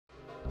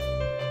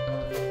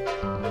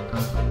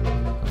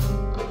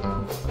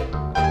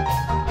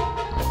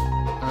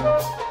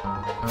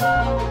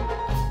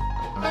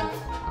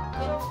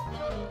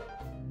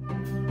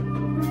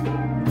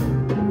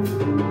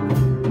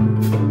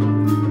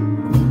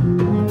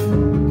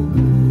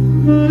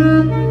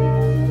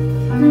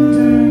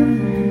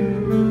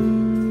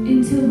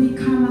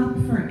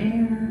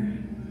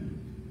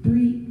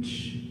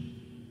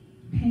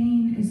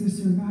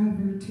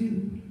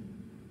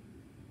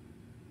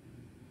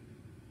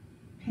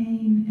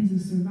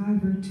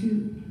Survivor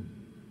too.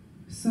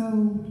 So,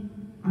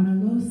 on a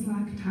low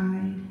slack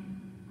tide,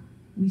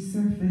 we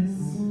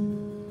surface.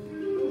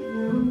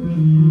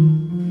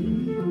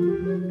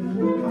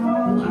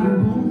 All our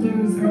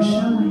boulders are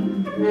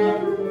showing,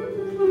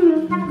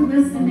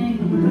 glistening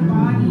with the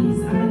bodies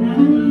of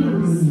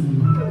anemones,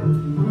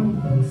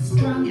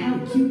 strung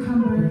out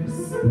cucumbers,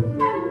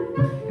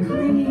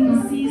 clinging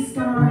sea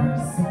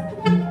stars,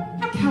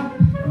 kelp,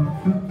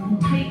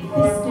 and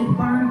tight-fisted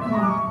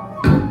barnacle.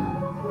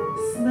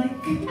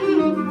 Slick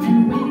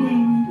and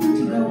waiting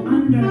to go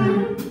under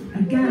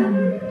again.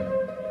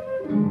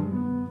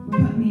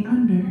 Put me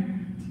under.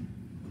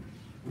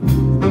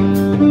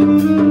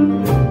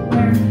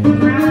 Where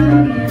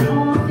gravity and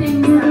all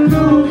things that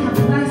hold have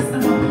less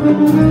of a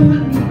hold.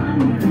 Put me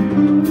under.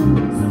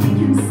 So we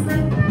can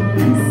slip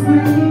and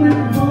sway like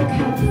a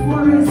bulkhead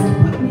forest.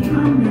 Put me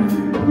under.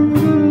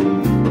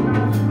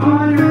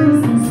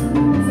 Otters and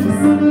schools of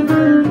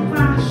silver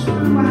flash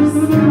through us.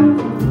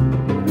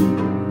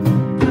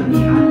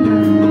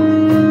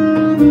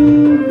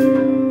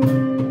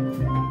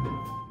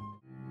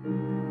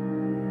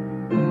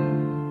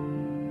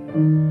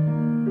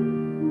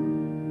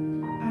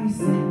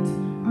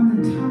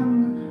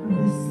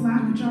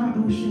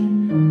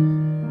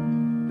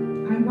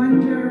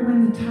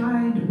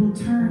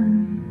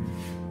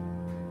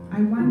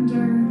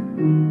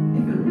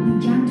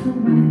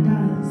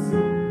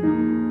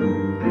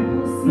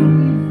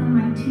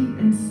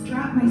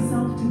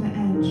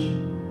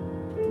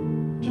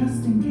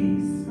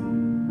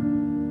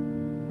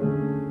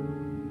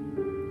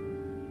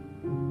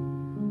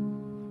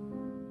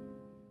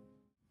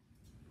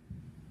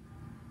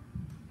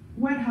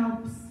 What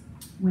helps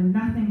when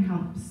nothing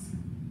helps?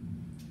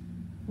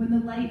 When the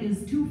light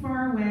is too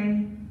far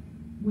away,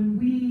 when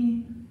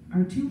we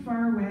are too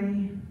far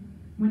away,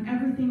 when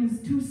everything is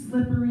too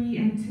slippery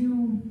and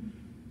too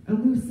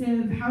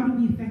elusive, how do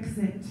we fix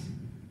it?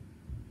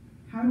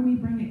 How do we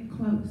bring it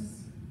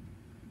close?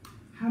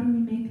 How do we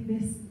make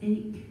this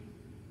ache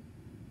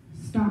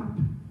stop?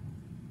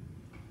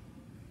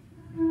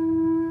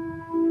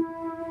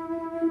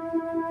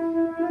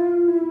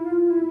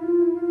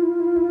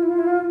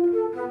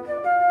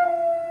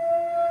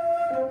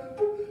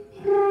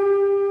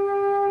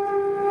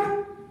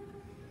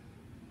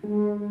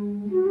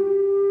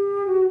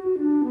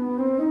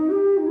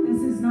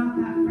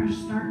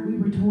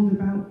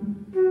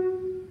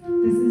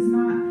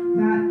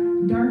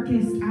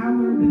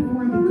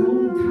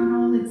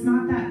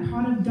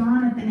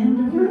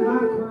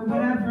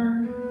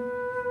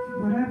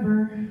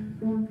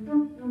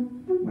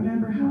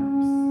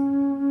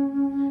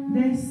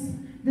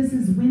 This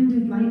is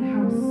winded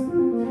lighthouse.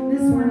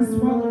 This one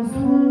swallows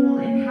whole,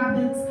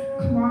 inhabits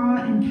claw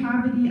and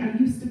cavity I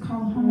used to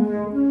call home.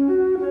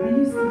 I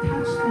used to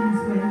touch things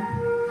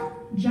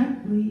with,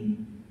 gently,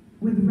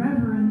 with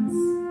reverence,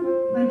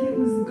 like it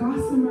was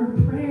gossamer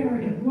prayer.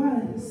 It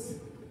was.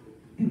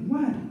 It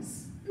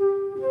was.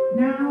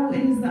 Now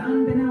it is the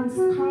unbeknownst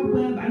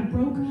cobweb I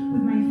broke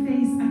with my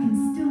face. I can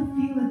still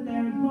feel it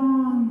there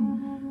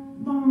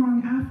long,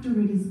 long after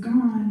it is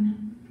gone.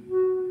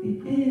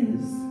 It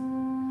is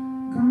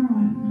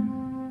gone.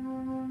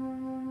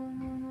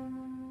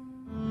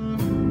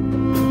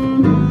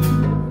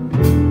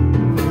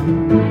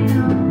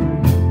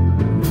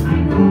 I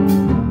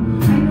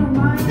know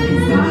mine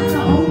is not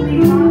the only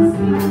lost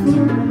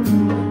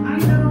lantern. I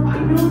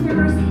know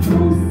there's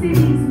whole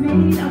cities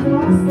made of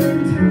lost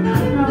lantern. I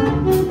know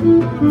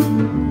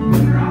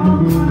we're all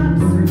caught up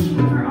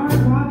searching for our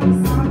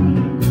wabi-sabi.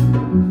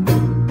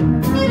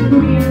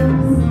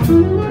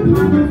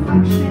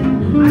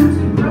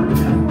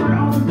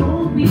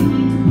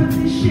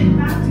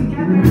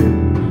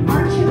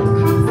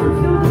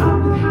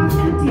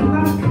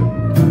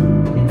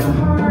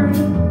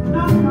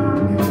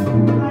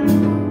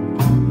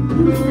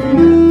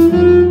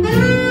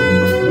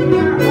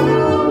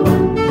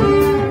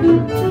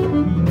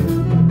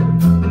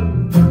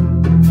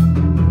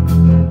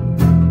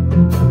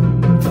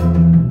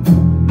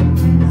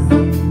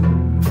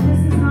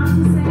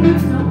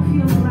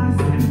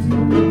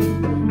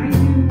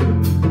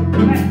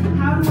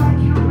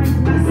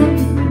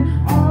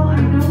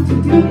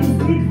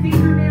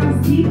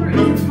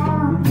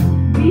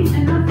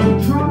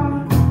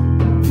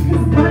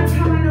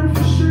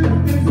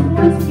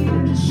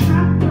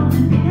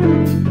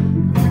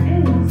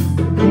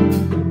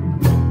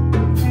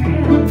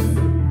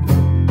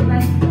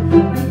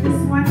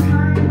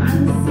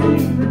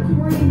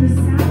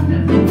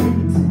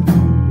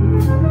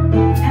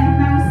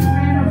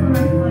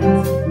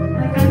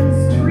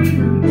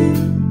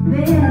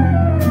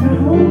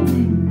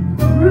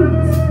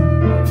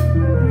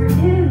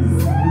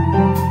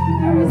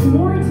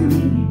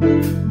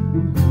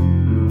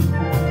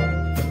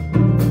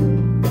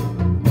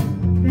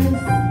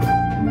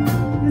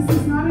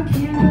 a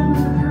candle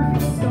in the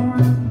perfect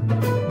storm.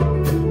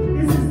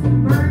 This is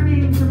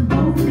burning from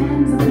both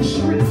ends of a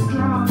short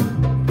straw.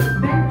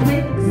 Bent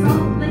wick,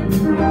 salt lick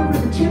throw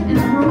with a chip in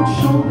the road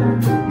shoulder.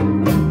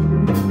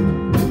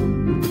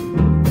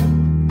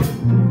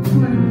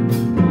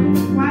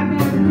 Why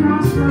bear the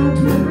crossroad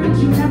to a bridge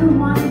you never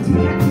wanted to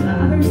get to the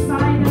other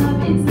side of?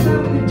 It's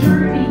about the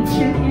journey,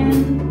 chicken.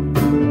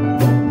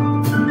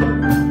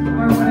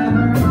 Or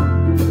whatever.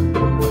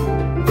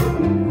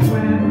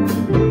 Whatever.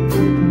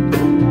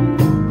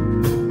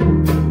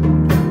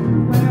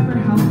 Whatever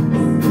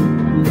helps.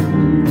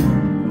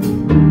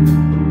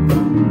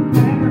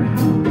 Whatever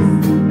helps.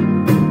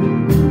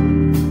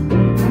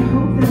 I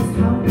hope this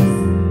helps.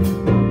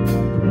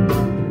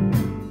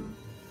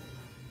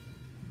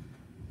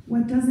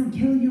 What doesn't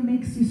kill you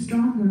makes you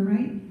stronger,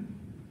 right?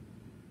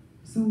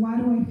 So why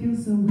do I feel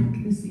so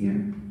weak this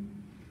year?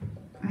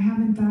 I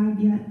haven't died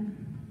yet.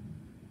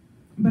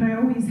 But I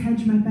always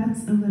hedge my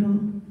bets a little.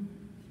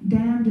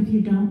 Damned if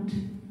you don't.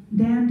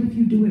 Damned if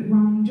you do it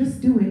wrong.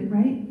 Just do it,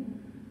 right?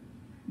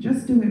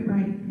 Just do it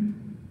right.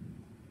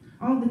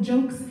 All the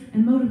jokes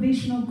and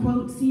motivational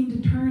quotes seem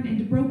to turn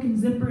into broken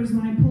zippers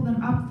when I pull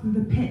them up through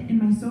the pit in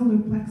my solar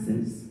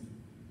plexus.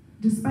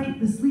 Despite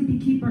the sleepy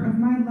keeper of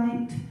my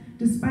light,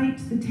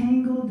 despite the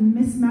tangled and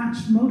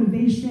mismatched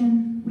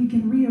motivation, we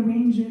can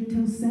rearrange it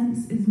till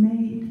sense is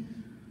made,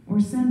 or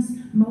sense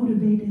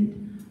motivated,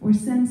 or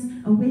sense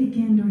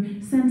awakened, or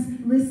sense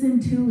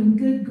listened to in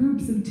good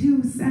groups of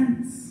two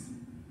sense.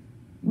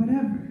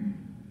 Whatever.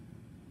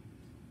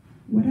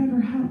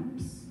 Whatever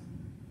helps.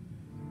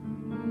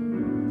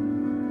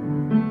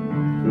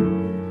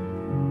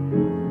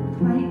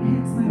 Light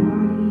hits my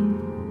body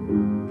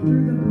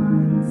through the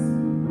blinds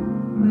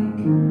like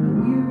a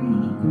weary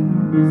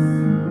equinox.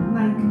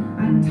 Like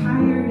I'm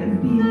tired of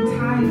being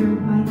tired.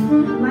 Like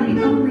light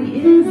only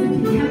is if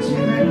you catch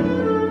it right.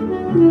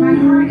 My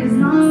heart is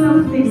not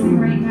south-facing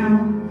right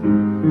now.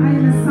 I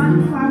am a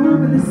sunflower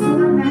with a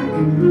sore neck,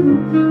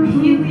 a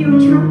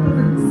heliotrope of a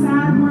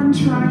sad one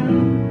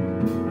trying.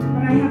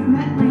 But I have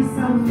met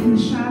myself in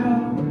the shadow,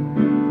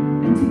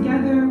 and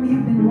together we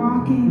have been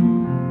walking,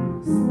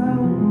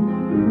 slow,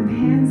 with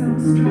hands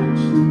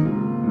outstretched,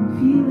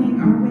 feeling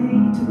our way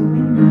to the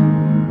window.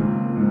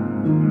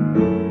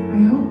 I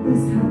hope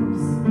this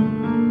helps.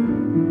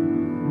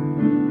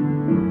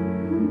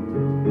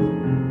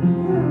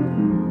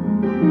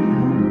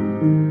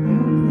 I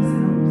hope this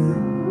helps.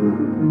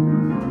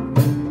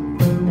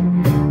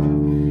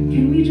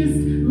 Can we just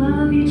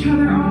love each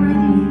other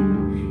already?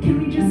 Can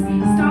we just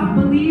stop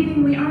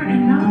believing we aren't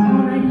enough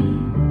already?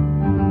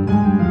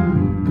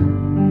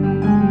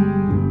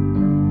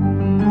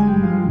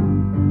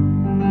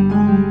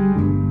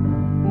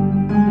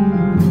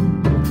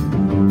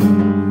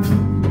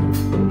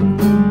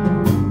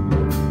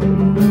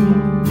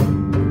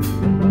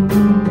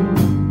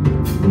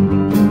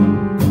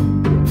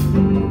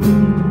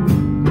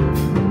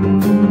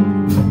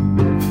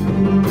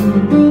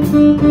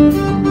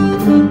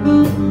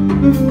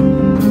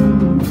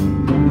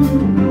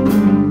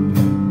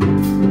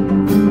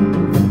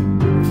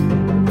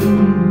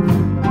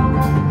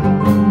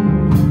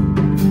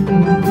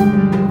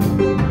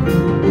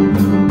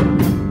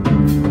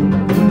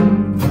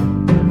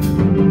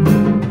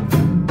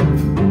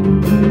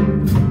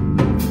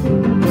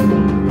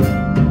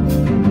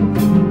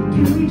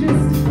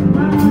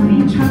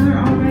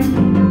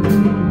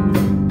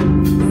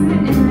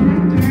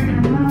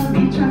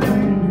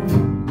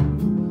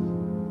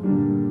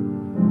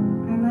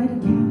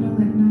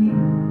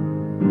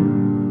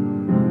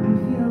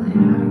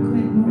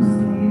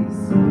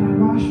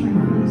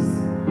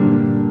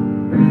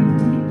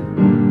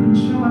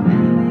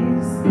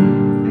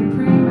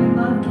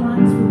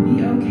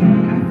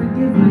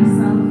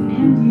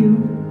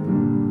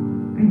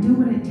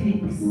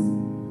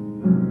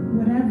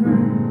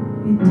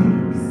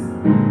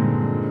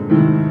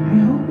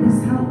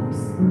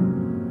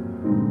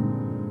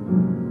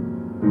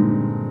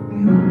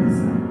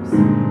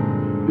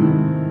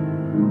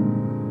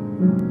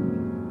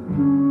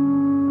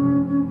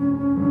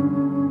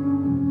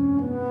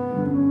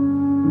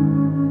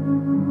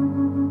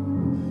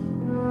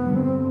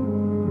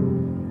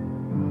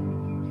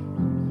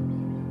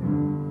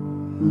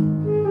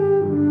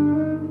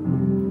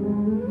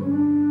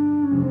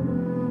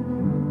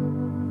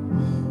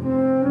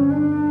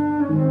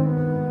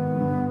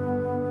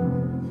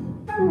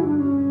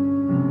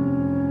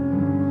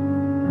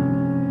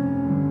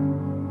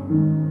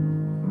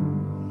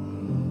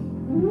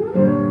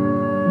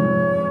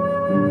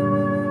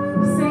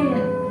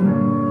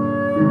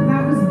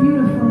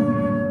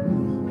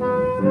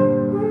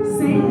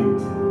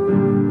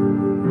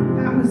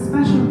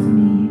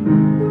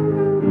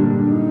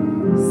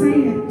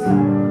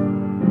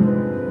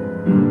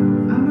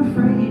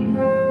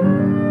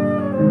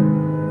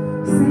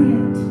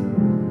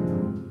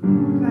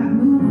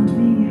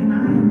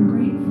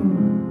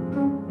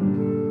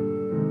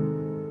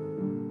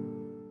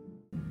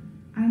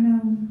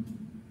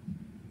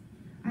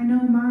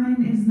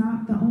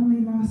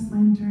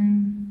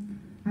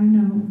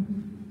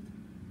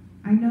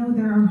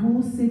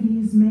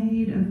 cities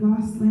made of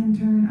lost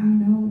lantern,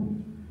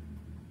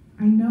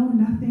 I know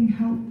nothing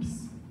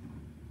helps.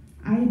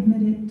 I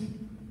admit it.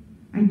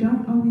 I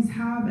don't always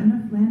have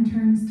enough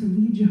lanterns to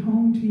lead you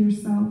home to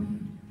yourself,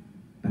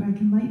 but I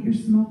can light your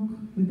smoke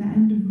with the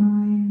end of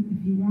mine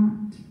if you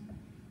want.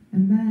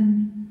 And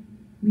then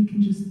we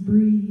can just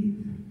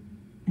breathe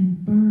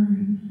and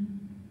burn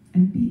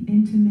and be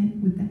intimate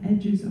with the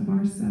edges of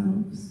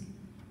ourselves,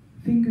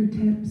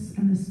 fingertips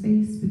and the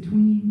space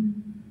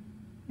between.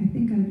 I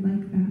think I'd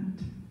like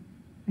that.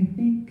 I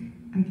think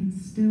I can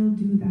still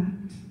do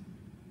that.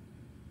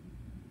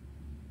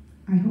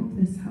 I hope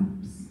this helps.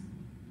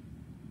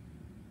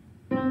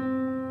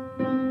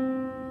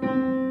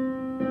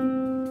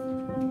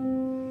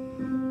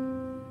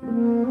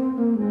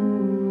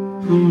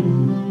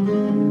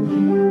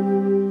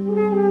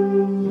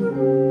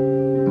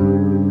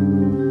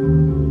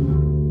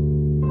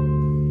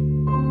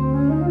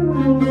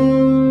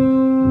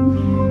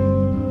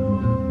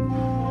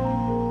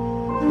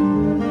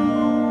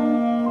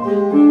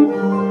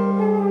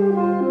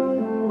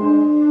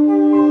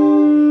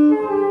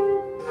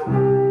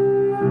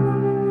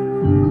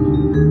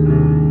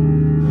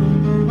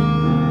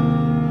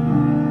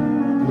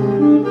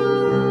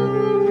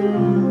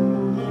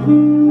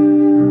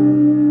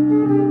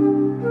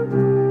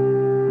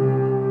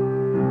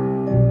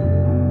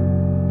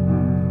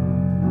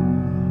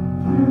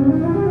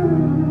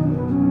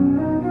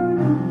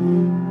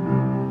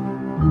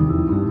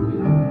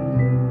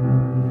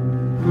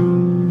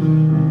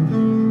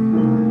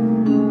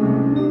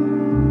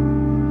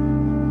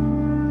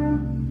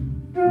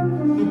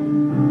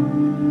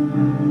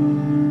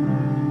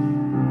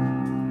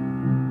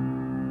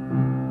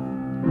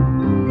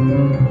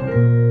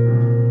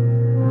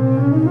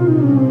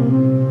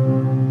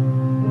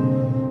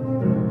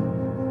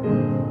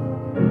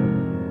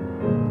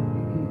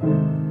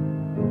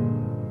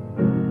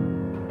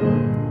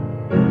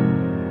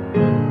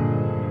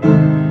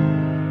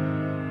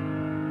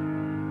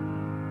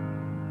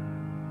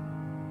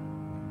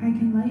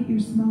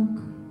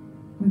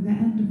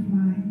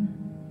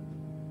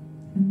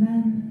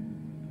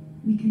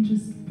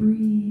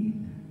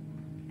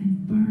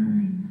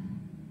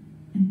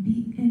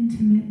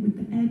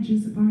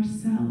 Of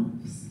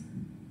ourselves.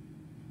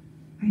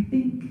 I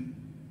think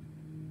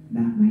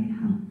that might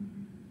help.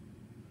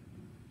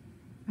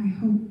 I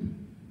hope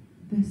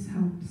this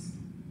helps.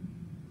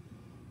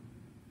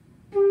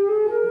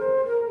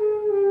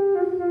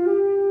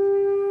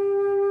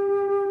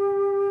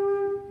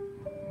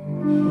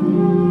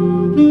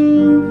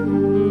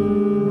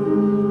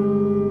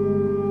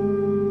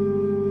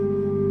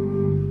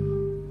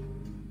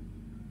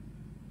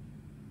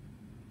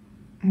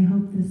 I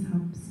hope this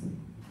helps.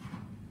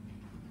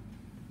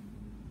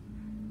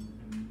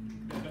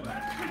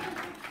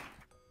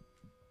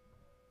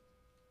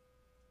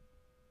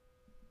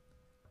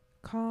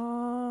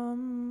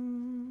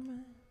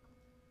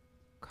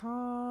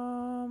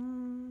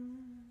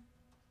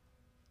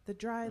 The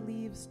dry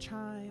leaves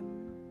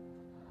chime,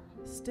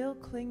 still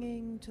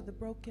clinging to the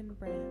broken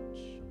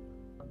branch.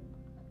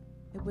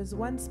 It was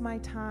once my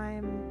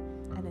time,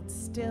 and it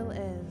still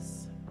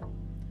is.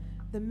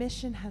 The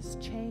mission has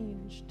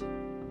changed,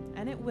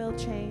 and it will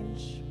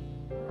change.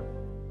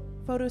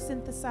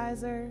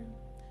 Photosynthesizer,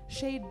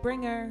 shade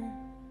bringer,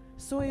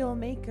 soil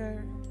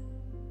maker.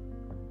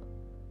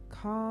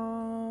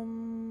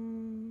 Calm,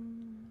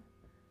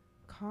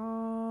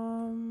 calm.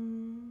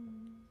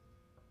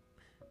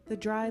 The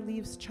dry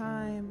leaves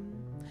chime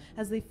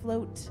as they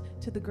float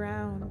to the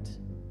ground,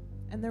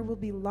 and there will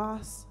be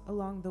loss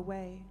along the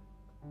way.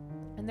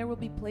 And there will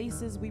be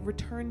places we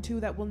return to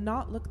that will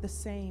not look the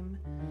same,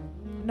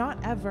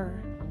 not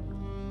ever.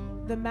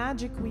 The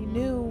magic we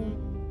knew,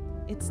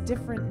 it's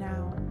different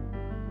now.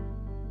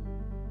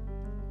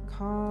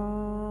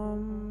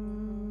 Calm,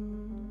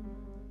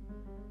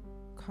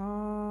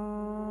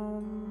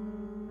 calm.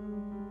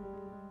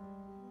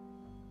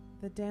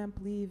 The damp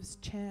leaves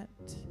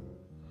chant,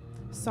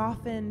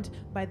 softened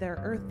by their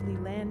earthly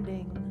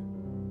landing.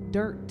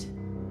 Dirt,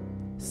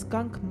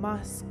 skunk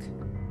musk,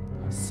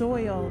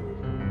 soil,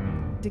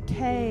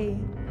 decay,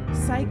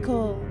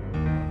 cycle,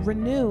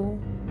 renew.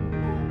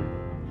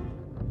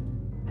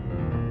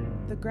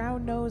 The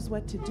ground knows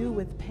what to do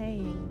with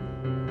pain.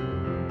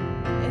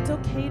 It's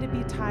okay to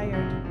be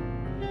tired.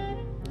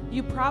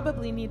 You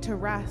probably need to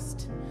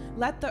rest.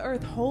 Let the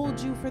earth hold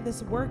you for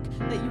this work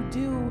that you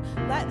do.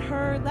 Let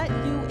her let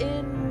you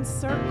in,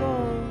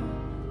 circle,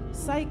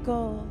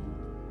 cycle.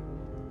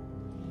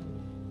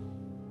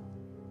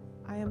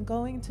 I am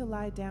going to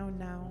lie down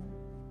now.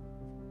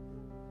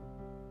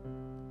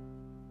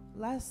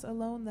 Less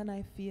alone than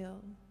I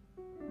feel.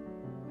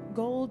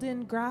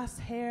 Golden grass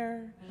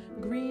hair,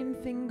 green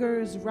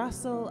fingers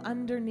rustle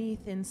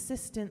underneath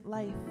insistent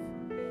life.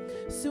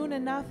 Soon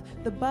enough,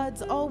 the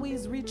buds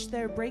always reach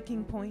their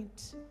breaking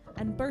point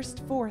and burst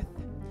forth,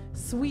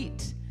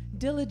 sweet,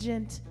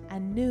 diligent,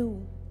 and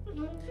new.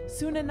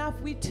 Soon enough,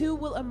 we too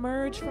will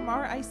emerge from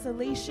our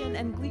isolation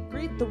and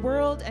greet the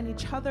world and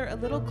each other a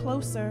little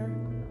closer.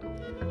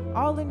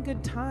 All in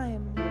good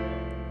time.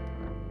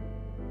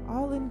 All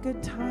All in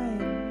good time.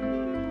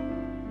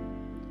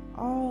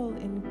 All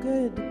in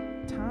good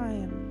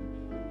time.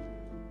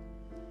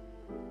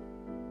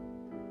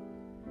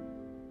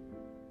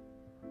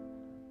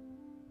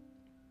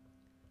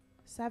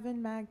 Seven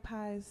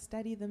magpies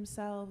steady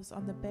themselves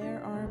on the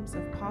bare arms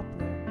of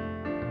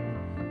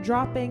poplar,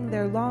 dropping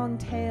their long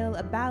tail,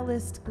 a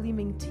ballast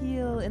gleaming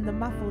teal in the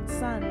muffled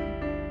sun.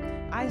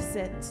 I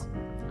sit,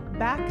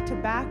 back to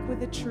back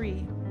with a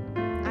tree.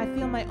 I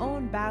feel my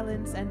own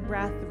balance and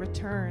breath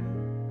return.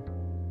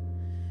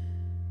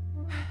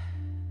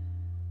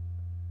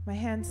 My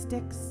hand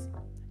sticks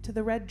to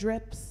the red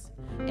drips,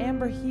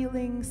 amber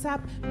healing,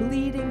 sap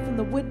bleeding from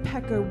the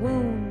woodpecker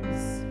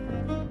wounds.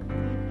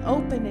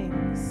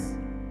 Openings,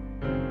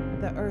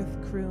 the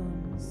earth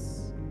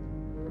croons.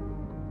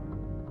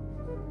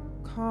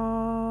 Calm,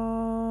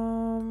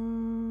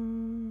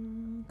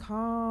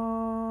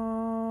 calm.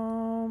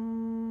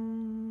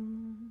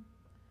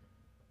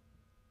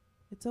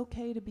 It's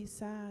okay to be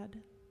sad.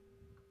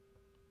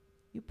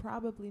 You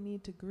probably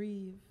need to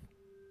grieve.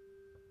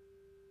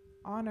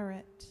 Honor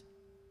it.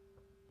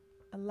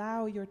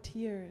 Allow your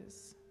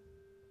tears.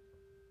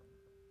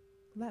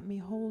 Let me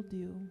hold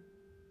you.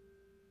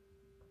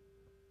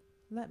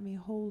 Let me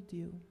hold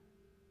you.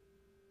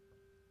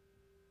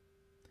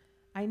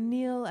 I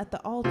kneel at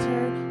the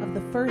altar of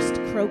the first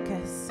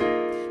crocus.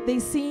 They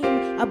seem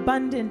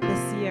abundant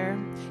this year,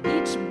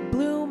 each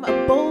bloom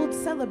a bold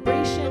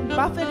celebration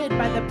buffeted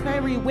by the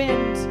prairie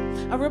wind,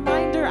 a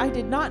reminder I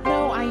did not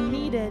know I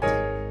needed.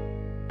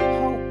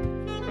 Hope.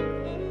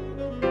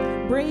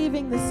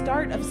 Braving the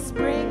start of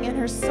spring in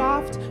her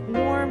soft,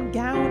 warm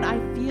gown, I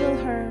feel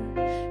her,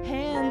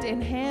 hand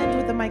in hand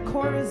with the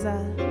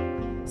mycorrhiza,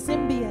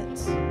 symbiote,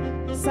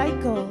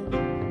 cycle,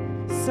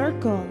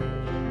 circle,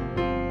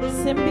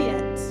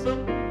 symbiote,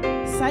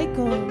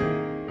 cycle,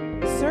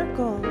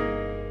 circle,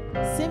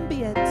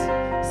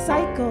 symbiote,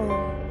 cycle,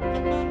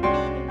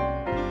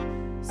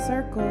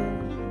 circle.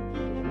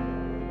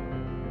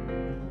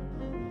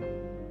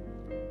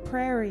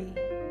 Prairie,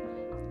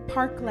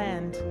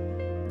 parkland,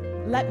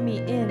 let me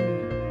in.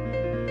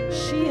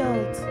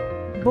 Shield,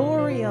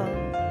 boreal,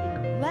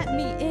 let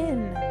me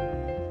in.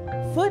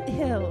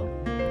 Foothill,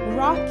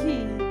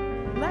 rocky,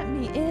 let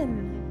me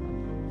in.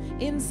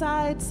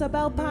 Inside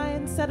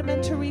subalpine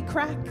sedimentary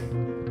crack,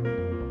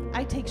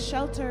 I take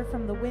shelter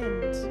from the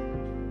wind.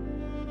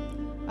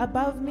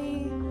 Above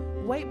me,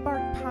 white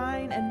bark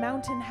pine and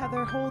mountain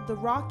heather hold the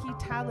rocky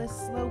talus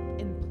slope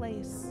in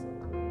place.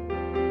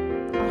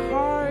 A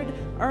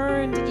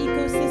hard-earned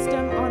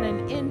ecosystem on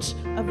an inch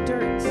of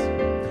dirt,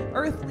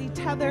 earthly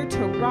tether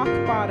to rock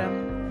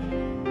bottom.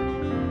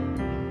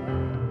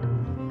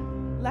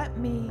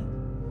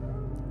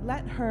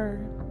 Let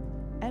her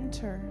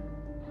enter.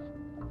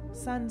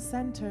 Sun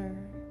center,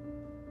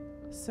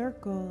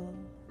 circle,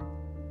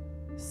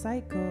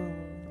 cycle,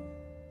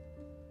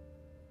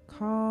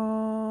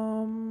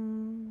 calm,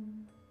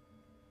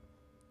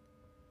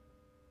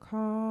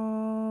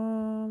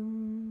 calm.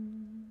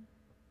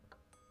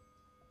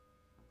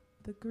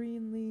 The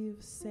green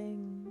leaves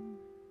sing,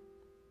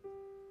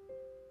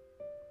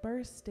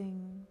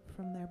 bursting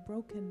from their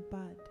broken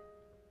bud.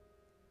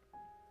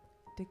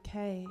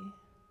 Decay,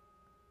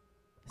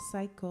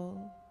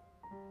 cycle,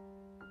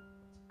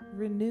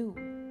 renew.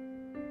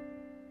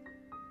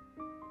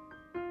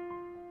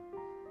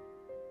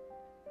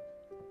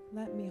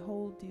 Let me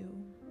hold you.